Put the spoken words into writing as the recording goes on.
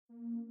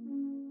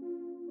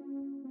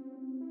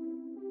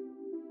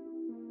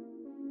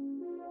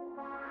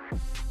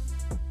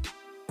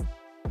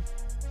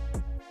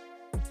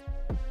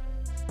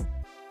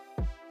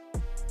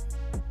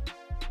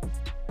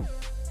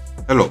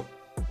Hello,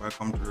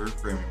 welcome to the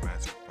Reframing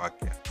Mindset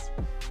podcast,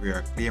 where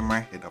I clear my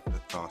head of the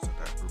thoughts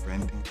that are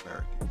preventing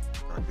clarity and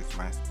practice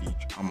my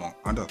speech, among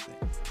other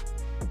things.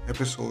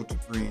 Episodes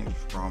range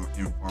from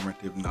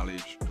informative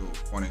knowledge to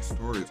funny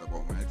stories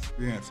about my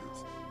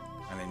experiences,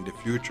 and in the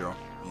future,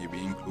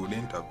 maybe include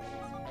interviews.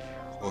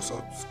 So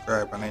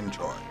subscribe and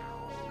enjoy.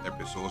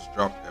 Episodes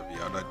drop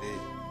every other day.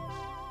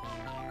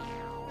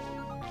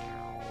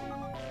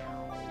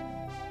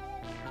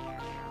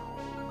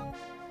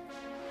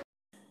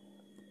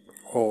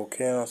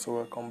 Okay, so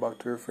welcome back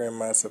to Reframe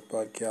Mindset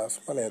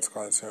Podcast. My name is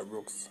Concern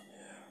Brooks.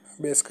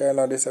 Basically,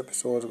 this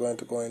episode is going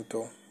to go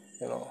into,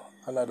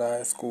 another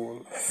high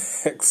school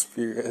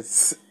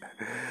experience.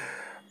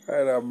 I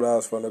had a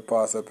blast from the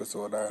past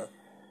episode.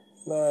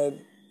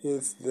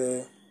 This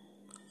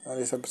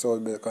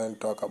episode is going to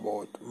talk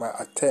about my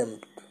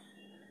attempt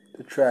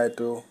to try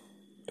to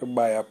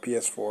buy a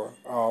PS4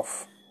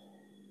 off,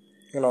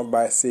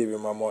 by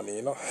saving my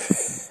money,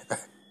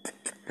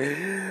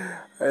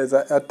 It's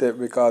an attempt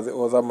because it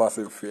was a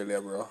massive failure,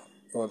 bro.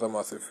 It was a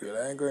massive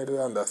failure. I ain't going to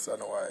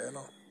understand why,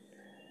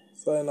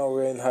 So,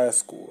 we're in high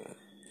school.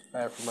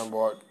 I remember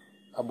what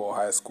about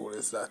high school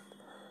is that,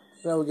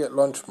 we get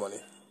lunch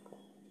money.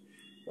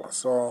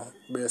 So,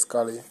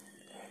 basically,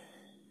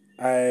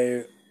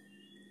 I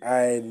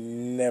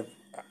never,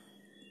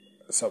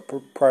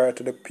 prior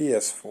to the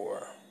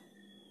PS4,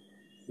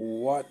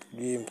 what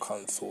game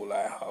console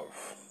I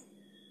have?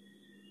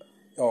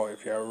 Oh,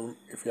 if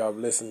you have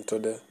listened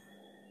to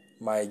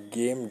my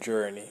game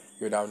journey,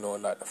 you'd have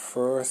known that the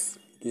first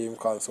game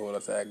console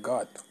that I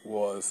got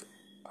was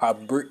a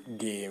brick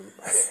game.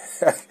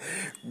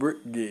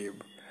 Brick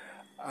game.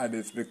 And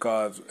it's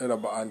because my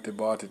auntie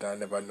bought it. I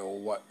never know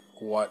what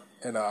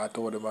I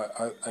told him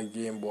a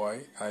Game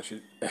Boy, and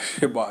she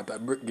bought a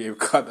brick game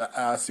because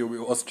I assumed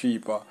it was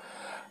cheaper,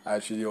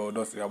 and she knew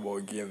nothing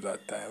about games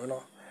that time,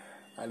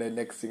 And the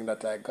next thing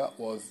that I got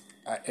was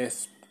a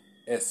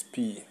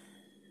SP,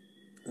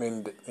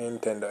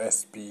 Nintendo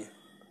SP.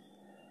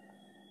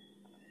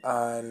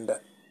 And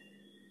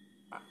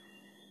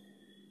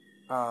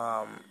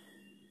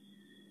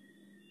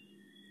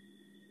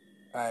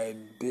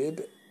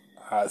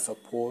I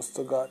supposed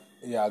to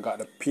I got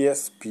the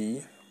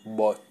PSP,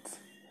 but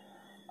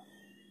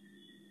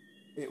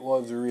it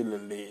was really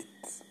late.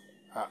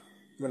 I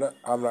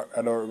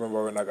don't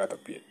remember when I got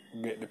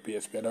get the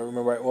PSP. I don't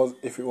remember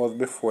if it was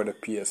before the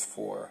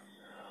PS4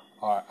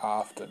 or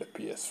after the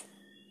PS.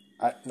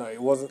 No,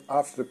 it wasn't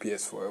after the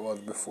PS4. It was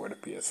before the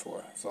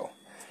PS4. So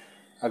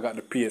I got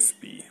the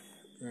PSP.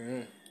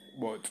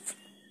 But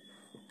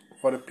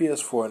for the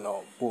PS4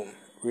 now, boom,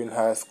 we're in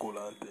high school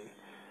and thing.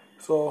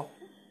 So,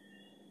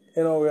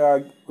 we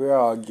are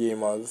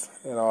gamers.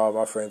 All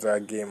my friends are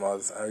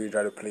gamers, and we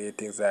try to play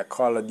things like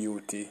Call of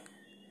Duty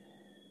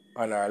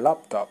on our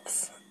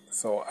laptops.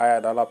 So I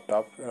had a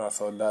laptop,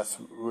 so that's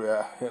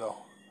where,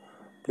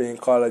 playing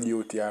Call of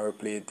Duty, and we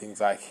playing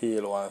things like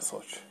Halo and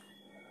such.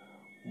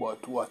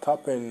 But what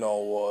happened now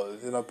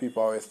was,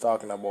 people always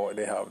talking about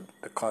they have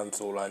the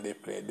console and they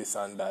play this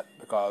and that,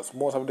 because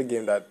most of the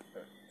game that,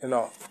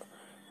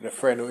 the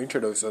friend who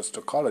introduced us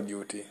to Call of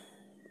Duty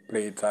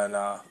played on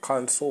a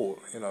console,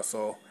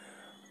 so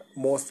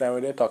most time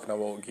when they're talking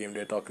about game,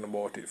 they're talking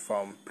about it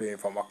from playing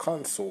from a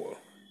console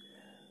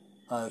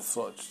and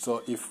such.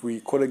 So if we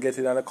couldn't get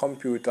it on a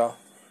computer,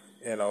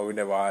 we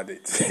never had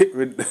it.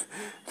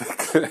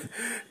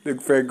 The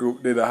friend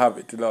group didn't have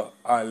it,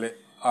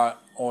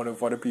 only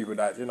for the people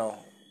that,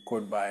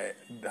 could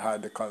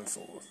had the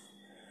consoles.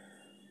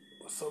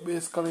 So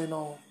basically,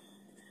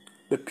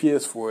 the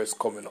PS4 is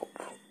coming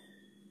up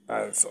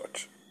and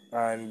such.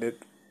 And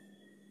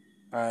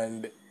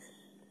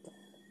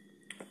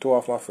few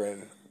of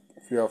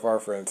our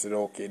friends said,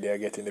 okay, they're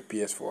getting the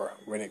PS4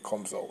 when it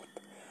comes out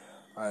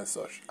and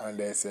such. And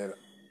they said,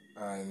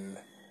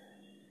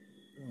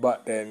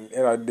 but then,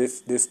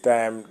 this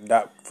time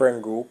that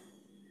friend group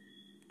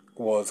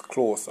was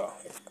closer.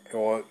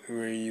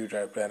 We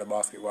usually play the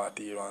basketball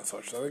team and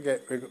such, so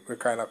we're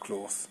kind of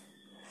close.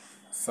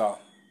 So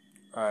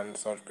and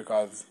such,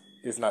 because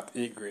it's not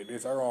 8th grade,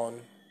 it's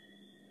around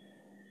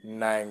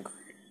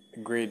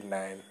grade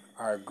 9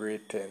 or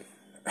grade 10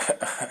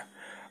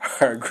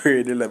 or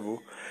grade 11.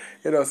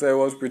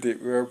 So we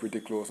were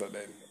pretty close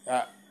then.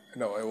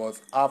 No, it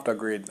was after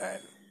grade 9.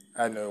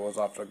 I know it was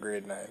after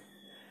grade 9.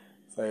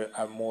 So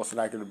I'm most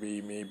likely to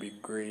be maybe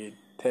grade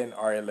 10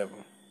 or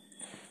 11.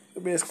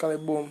 So basically,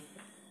 boom,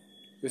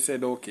 we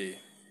said, okay,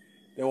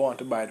 they want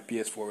to buy the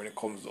PS4 when it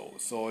comes out.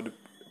 So the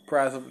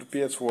price of the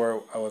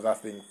PS4, I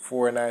think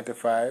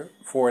 $4.95,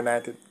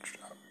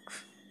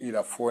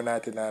 either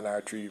 $4.99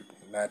 or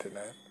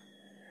 $3.99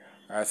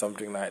 or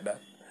something like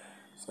that.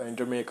 So in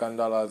Jamaican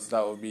dollars,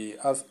 that would be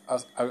as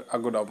a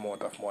good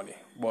amount of money.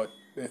 But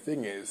the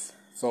thing is,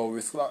 so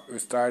we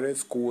started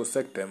school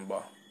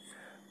September,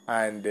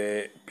 and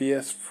the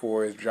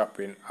PS4 is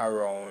dropping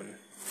around,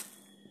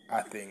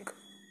 I think,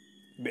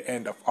 the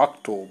end of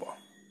October.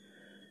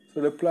 So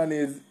the plan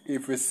is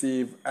if we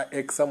save a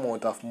X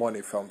amount of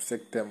money from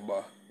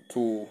September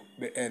to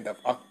the end of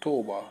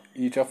October,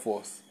 each of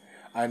us,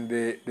 and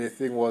the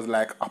thing was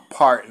like a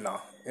partner,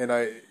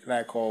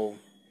 like how,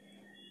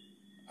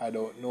 I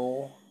don't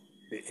know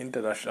the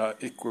international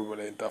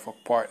equivalent of a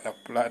partner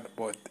plan,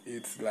 but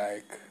it's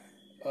like,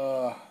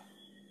 but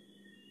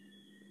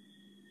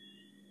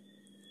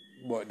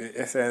the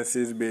essence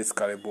is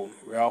basically boom,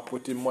 we are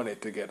putting money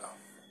together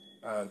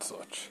and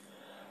such.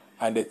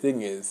 And the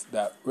thing is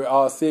that we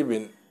are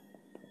saving,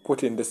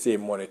 putting the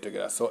same money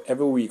together. So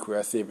every week we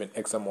are saving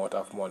X amount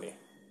of money.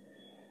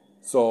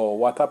 So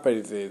what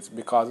happens is,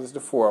 because it's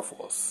the four of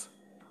us,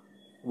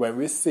 when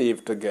we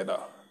save together,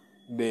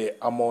 the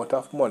amount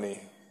of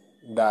money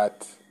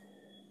that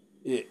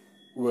it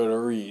will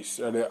reach,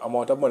 or the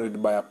amount of money to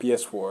buy a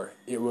PS4,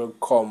 it will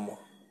come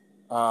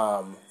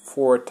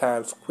 4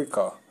 times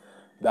quicker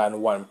than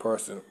one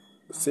person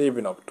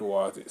saving up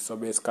towards it. So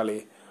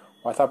basically,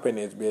 what happens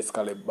is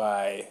basically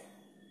by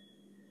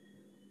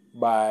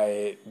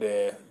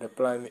the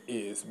plan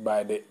is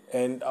by the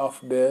end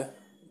of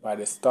by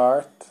the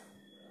start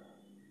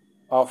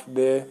of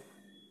by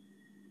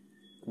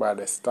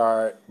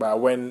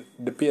when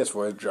the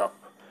PS4 is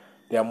dropped,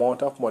 the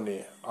amount of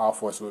money all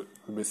of us will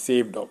be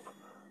saved up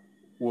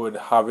would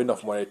have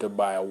enough money to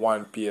buy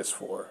one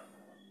PS4,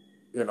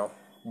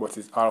 but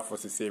it's all of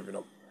us is saving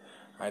up,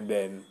 and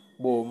then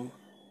boom,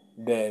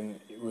 then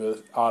we'll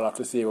all have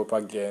to save up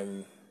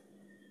again,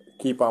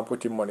 keep on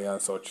putting money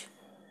and such,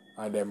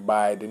 and then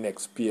buy the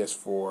next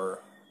PS4,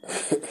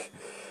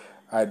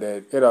 and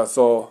then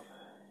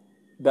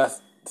that's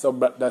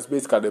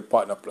basically the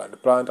partner plan. The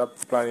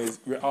plan is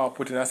we are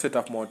putting a set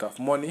amount of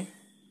money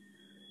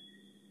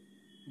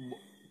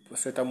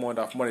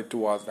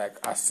towards like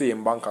a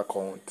same bank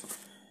account,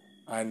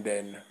 and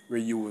then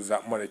we use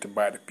that money to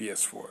buy the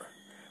PS4.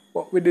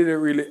 But we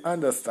didn't really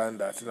understand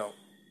that,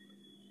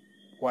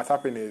 What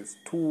happened is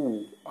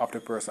two of the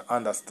person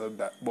understood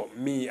that, but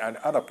me and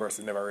the other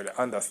person never really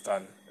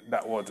understand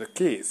that was the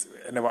case.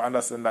 I never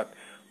understand that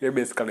we're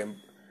basically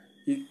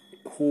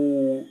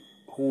who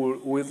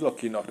is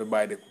lucky enough to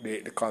buy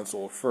the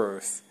console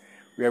first.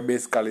 We are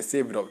basically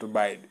saving up to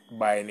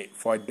buying it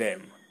for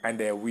them, and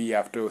then we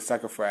have to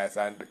sacrifice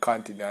and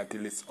continue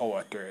until it's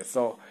our turn.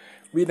 So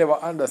we never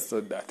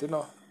understood that,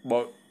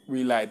 but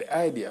we like the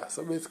idea.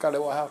 So basically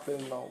what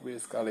happened now,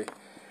 basically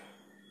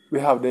we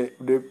have the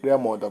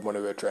amount of money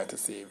we're trying to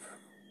save.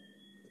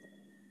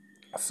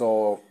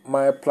 So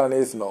my plan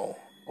is now,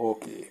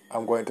 okay,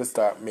 I'm going to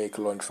start make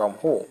lunch from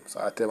home.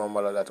 So I tell my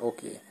mother that,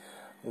 okay,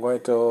 I'm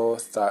going to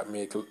start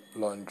make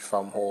lunch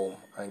from home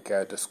and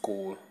carry to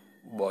school,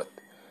 but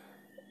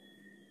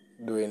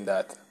doing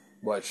that.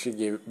 But she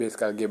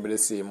basically gave me the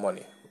same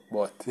money.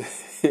 But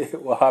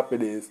what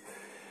happened is,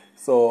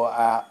 so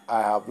I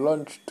have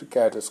lunch to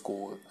carry to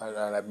school, and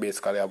I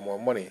basically have more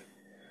money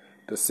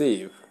to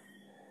save.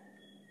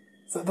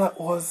 So that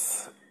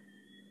was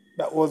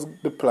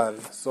the plan.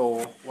 So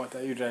what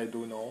I usually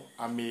do now,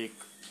 I make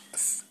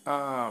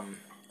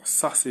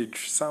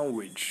sausage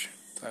sandwich.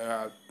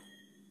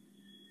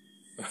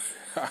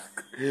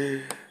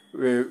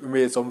 We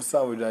made some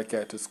sandwich I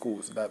carry to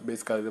school. So that's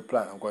basically the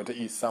plan. I'm going to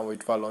eat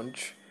sandwich for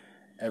lunch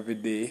every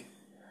day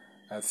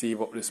and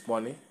save up this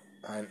money,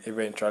 and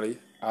eventually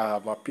I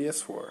have my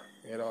PS4.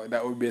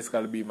 That would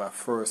basically be my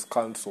first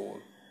console,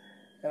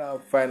 and I'll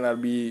finally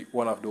be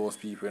one of those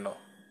people,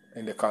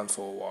 in the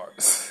console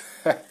wars.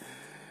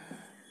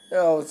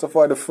 So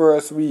for the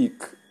first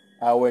week,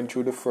 I went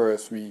through the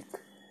first week.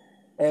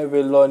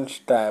 Every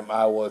lunchtime,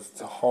 I was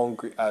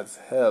hungry as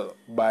hell.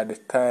 By the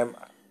time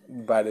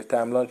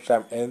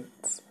lunchtime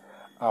ends,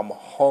 I'm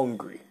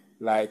hungry.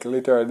 Like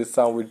literally, the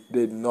sandwich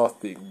did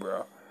nothing,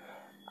 bro.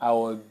 I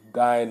was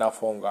dying of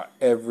hunger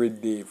every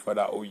day for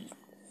that week.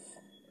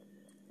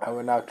 I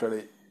will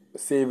actually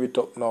save it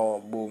up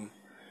now. Boom.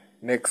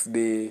 Next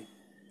day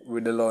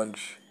with the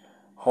lunch,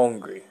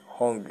 hungry.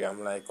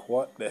 I'm like,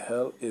 what the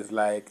hell is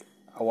like?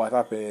 What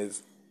happened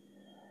is,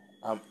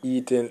 I'm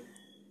eating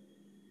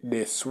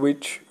the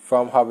switch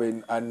from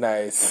having a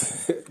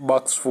nice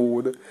box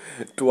food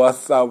to a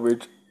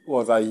sandwich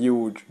was a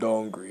huge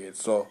downgrade.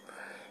 So,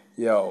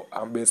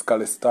 I'm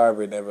basically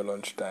starving every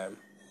lunchtime.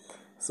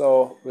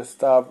 So I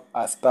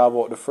starve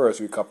out the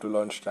first week up to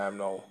lunchtime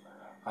now,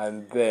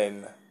 and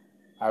then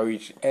I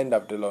reach end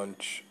of the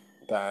lunch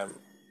time.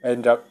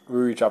 We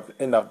reach up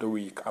the end of the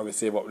week, and we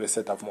save up the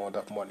set amount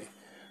of money.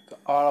 So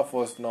all of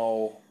us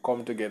now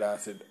come together and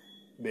said,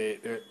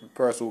 the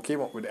person who came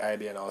up with the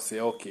idea now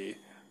say, okay,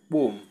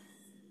 boom,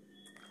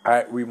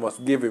 we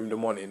must give him the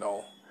money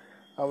now.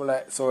 I'm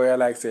like, so we're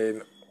like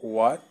saying,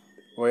 what?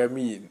 What do you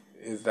mean?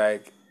 It's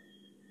like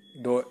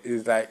no,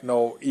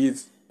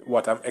 is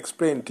what I'm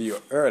explaining to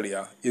you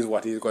earlier is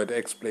what he's going to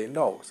explain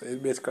now. So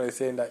it's basically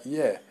saying that,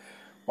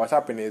 what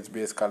happened is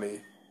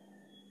basically,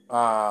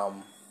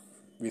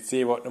 we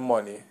save up the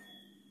money,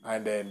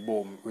 and then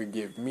boom, we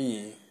give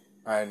me,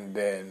 and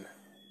then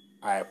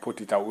I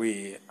put it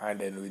away, and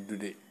then we do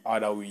the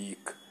other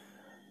week,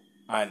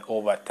 and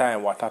over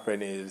time what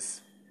happened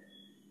is,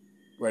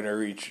 when I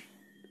reach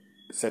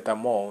set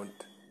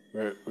amount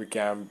where we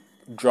can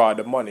draw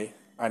the money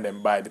and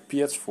then buy the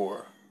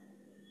PS4.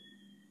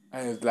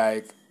 And it's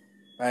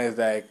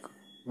like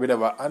we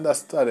never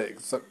understood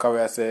it. So can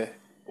I say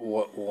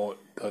what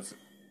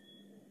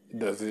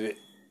does it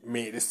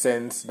make the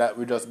sense that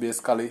we just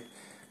basically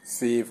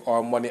save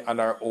our money on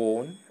our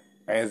own?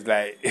 And it's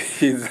like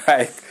he's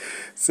like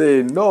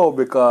saying no,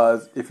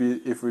 because if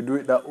we do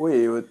it that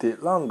way, it will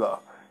take longer.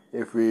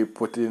 If we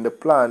put it in the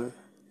plan,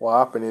 what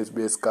happens is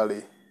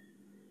basically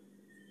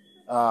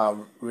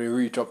we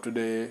reach up to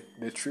the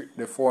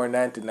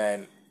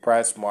 $4.99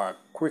 price mark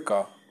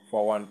quicker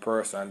for one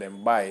person, and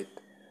then buy it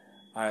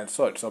and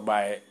such. So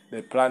by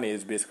the plan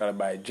is basically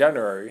by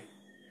January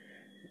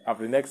of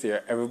the next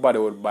year, everybody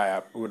would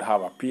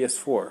have a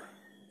PS4,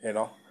 you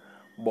know,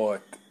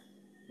 but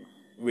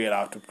we'll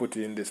have to put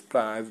it in this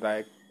plan. It's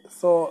like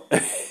so.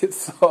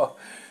 So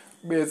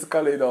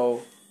basically,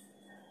 though,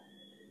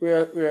 we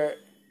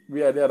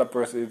are the other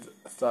person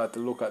start to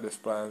look at this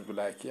plan and be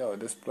like, yo,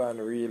 this plan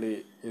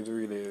really is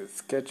really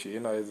sketchy. You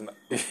know, is not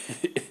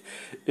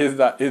is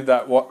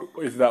that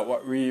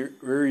what we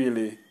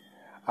really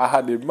I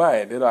had in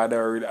mind? You know, I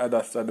never really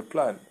understand the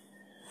plan.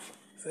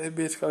 So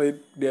basically,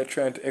 they're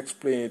trying to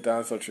explain it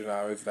and such. You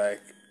know, it's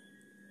like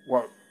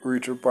what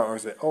Richard Palmer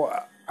said. Oh,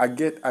 I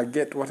get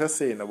what you're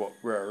saying about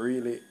we're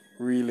really.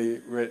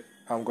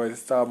 I'm going to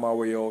start my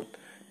way out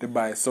to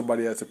buy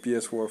somebody else a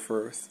PS4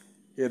 first.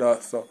 You know,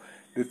 so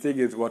the thing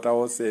is, what I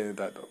was saying is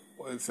that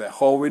it's like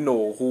how we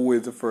know who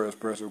is the first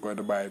person going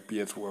to buy a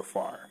PS4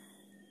 for.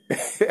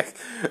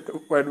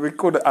 When we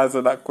could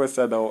answer that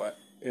question, though,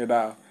 you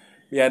know,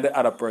 me and the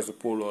other person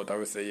pull out, I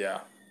would say,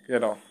 yeah, you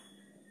know,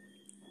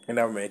 it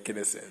never make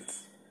any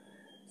sense.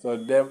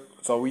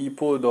 So we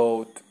pulled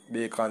out,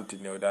 they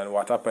continued, and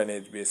what happened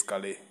is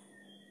basically,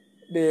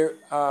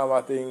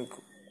 I think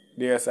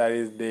their side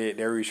is they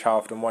reach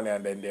half the money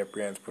and then their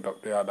parents put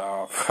up the other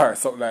half or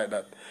something like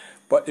that.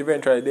 But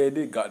eventually they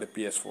did got the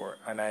PS4,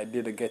 and I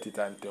didn't get it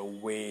until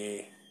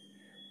way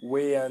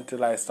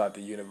until I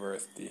started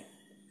university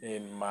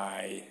in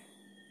my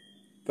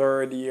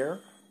third year,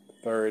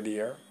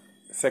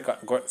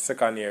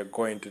 second year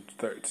going to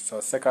third.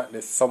 So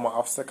the summer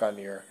of second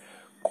year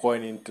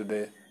going into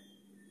the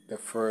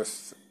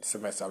first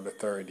semester of the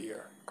third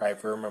year. Cause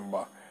if you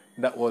remember,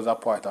 that was a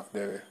part of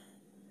the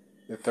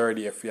third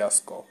year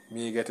fiasco.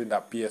 Me getting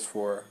that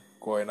PS4,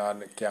 going on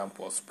the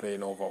campus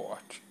playing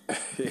Overwatch.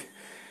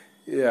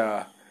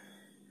 Yeah.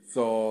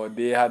 So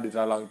they had it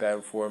a long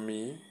time for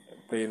me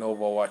playing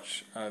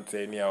Overwatch and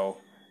saying, yo,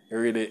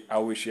 really, I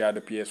wish you had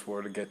the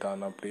PS4 to get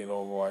on and playing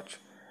Overwatch.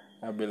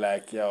 I'd be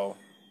like, yo,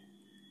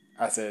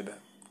 I said,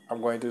 I'm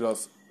going to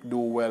just do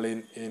well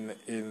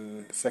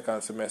in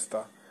second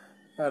semester.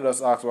 And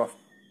just ask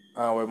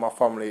when my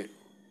family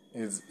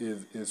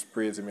is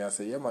praising me. I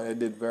say, yeah, man, you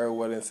did very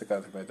well in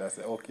second semester. I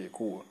said, okay,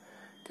 cool.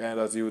 Can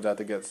I just use that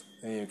to get,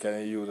 can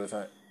I use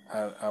it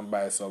and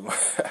buy some,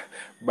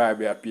 buy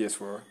me a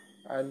PS4?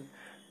 And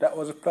that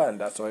was the plan.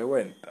 That's how it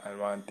went. And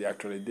one they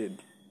actually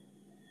did.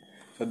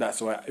 So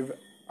that's why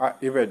I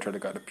eventually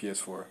got the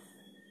PS4. It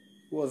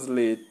was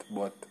late,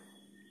 but.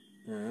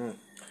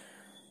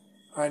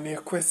 And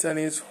your question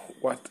is,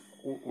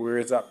 where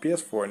is that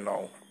PS4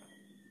 now?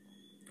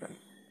 And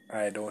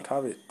I don't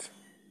have it.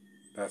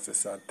 That's the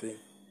sad thing.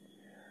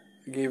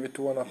 I gave it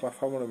to one of my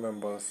family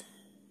members.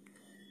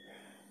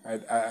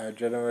 I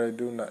generally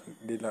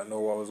did not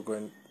know what was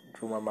going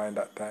through my mind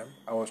that time.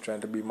 I was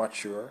trying to be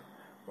mature,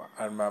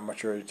 and my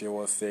maturity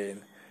was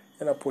saying,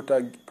 put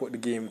the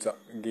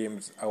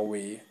games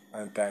away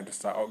and time to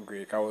start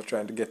upgrade. I was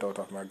trying to get out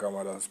of my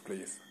grandmother's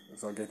place,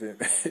 so get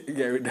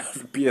rid of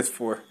the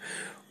PS4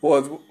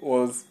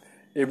 was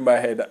in my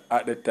head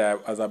at the time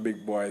as a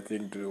big boy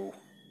thing to do.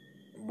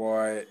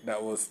 Boy,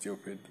 that was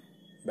stupid,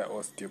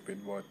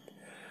 but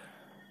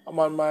I'm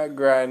on my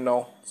grind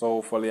now, so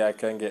hopefully I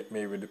can get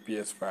maybe the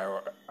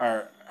PS5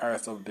 or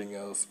something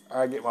else.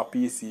 I get my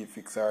PC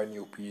fixed or a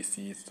new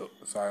PC,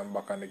 so I'm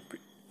back on the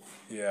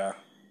yeah.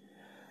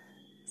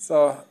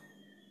 So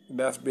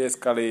that's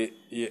basically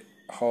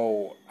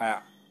how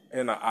I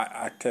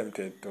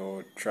attempted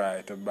to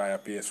try to buy a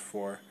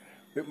PS4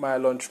 with my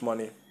lunch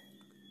money.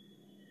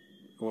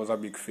 It was a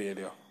big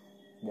failure,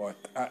 but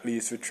at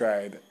least we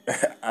tried.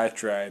 I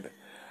tried,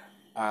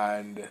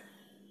 and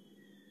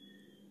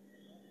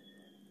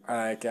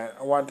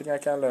one thing I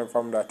can learn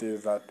from that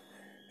is that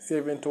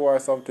saving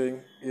towards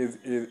something is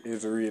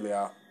really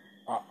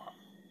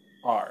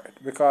hard,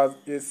 because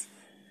it's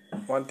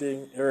one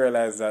thing you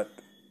realize that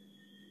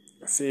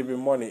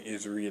saving money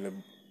is really,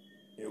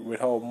 with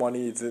how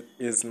money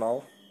is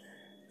now,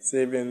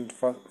 saving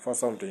for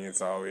something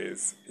is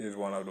always is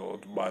one of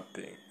those bad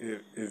things.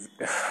 It is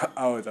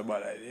always a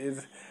bad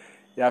idea.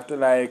 You have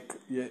to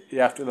you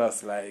have to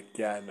just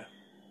can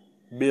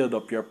build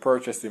up your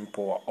purchasing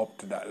power up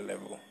to that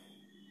level.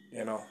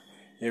 You know,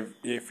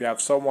 if you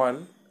have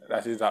someone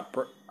that is at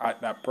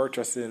that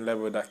purchasing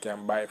level that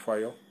can buy it for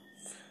you,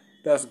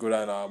 that's good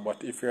and all.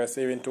 But if you're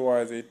saving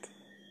towards it,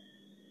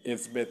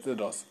 it's better to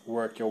just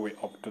work your way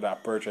up to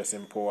that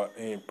purchasing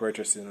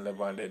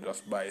level and then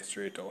just buy it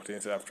straight out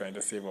instead of trying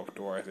to save up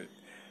towards it,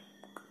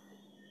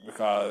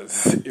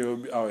 because it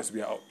will always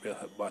be an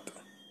uphill battle.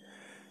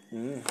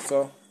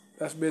 So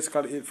that's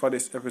basically it for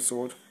this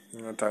episode.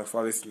 Thanks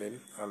for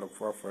listening. I look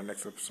forward for the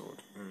next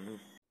episode.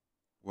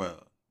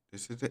 Well,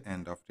 this is the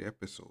end of the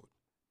episode.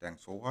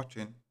 Thanks for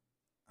watching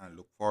and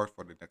look forward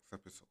for the next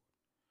episode.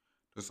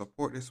 To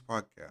support this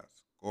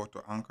podcast, go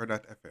to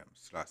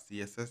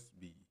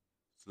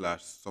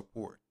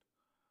anchor.fm/cssb/support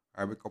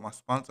or become a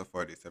sponsor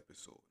for this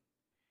episode.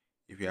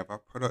 If you have a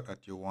product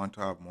that you want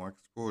to have more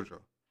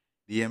exposure,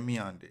 DM me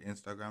on the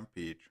Instagram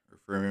page,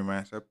 Reframing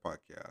Mindset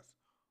Podcast,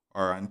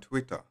 or on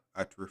Twitter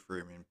at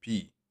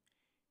ReframingP.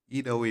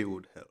 Either way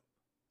would help.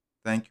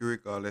 Thank you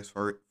regardless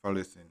for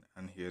listening,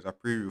 and here's a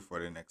preview for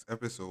the next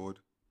episode.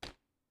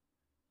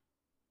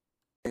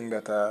 Thing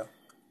that I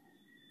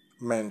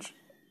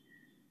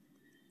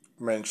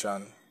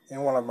mentioned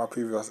in one of my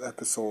previous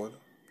episodes,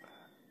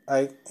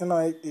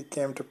 it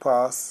came to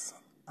pass,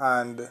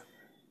 and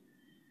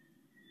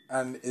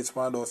it's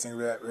one of those things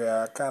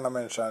where I kind of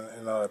mentioned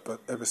in another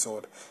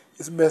episode.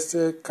 It's best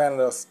to kind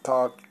of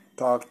talk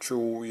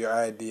through your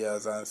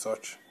ideas and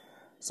such,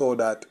 so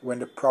that when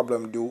the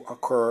problem do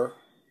occur,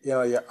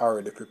 you're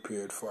already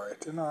prepared for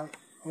it.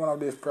 One of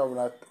these problems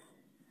that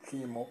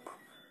came up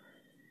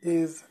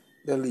is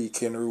the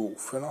leaking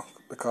roof,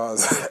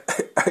 because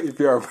if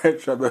you are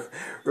mentioned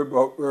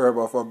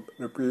from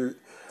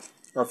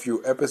a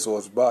few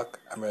episodes back,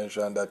 I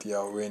mentioned that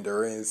we're in the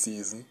rain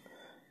season,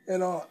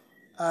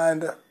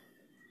 and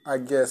I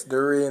guess the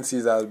rain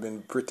season has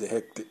been pretty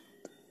hectic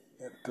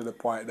to the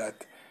point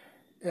that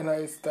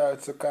it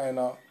starts to kind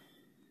of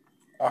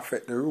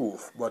affect the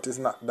roof, but it's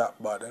not that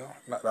bad,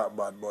 not that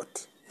bad,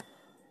 but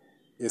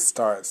it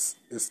starts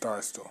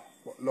to.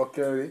 But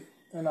luckily,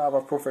 I have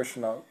a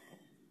professional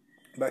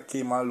that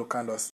came and look and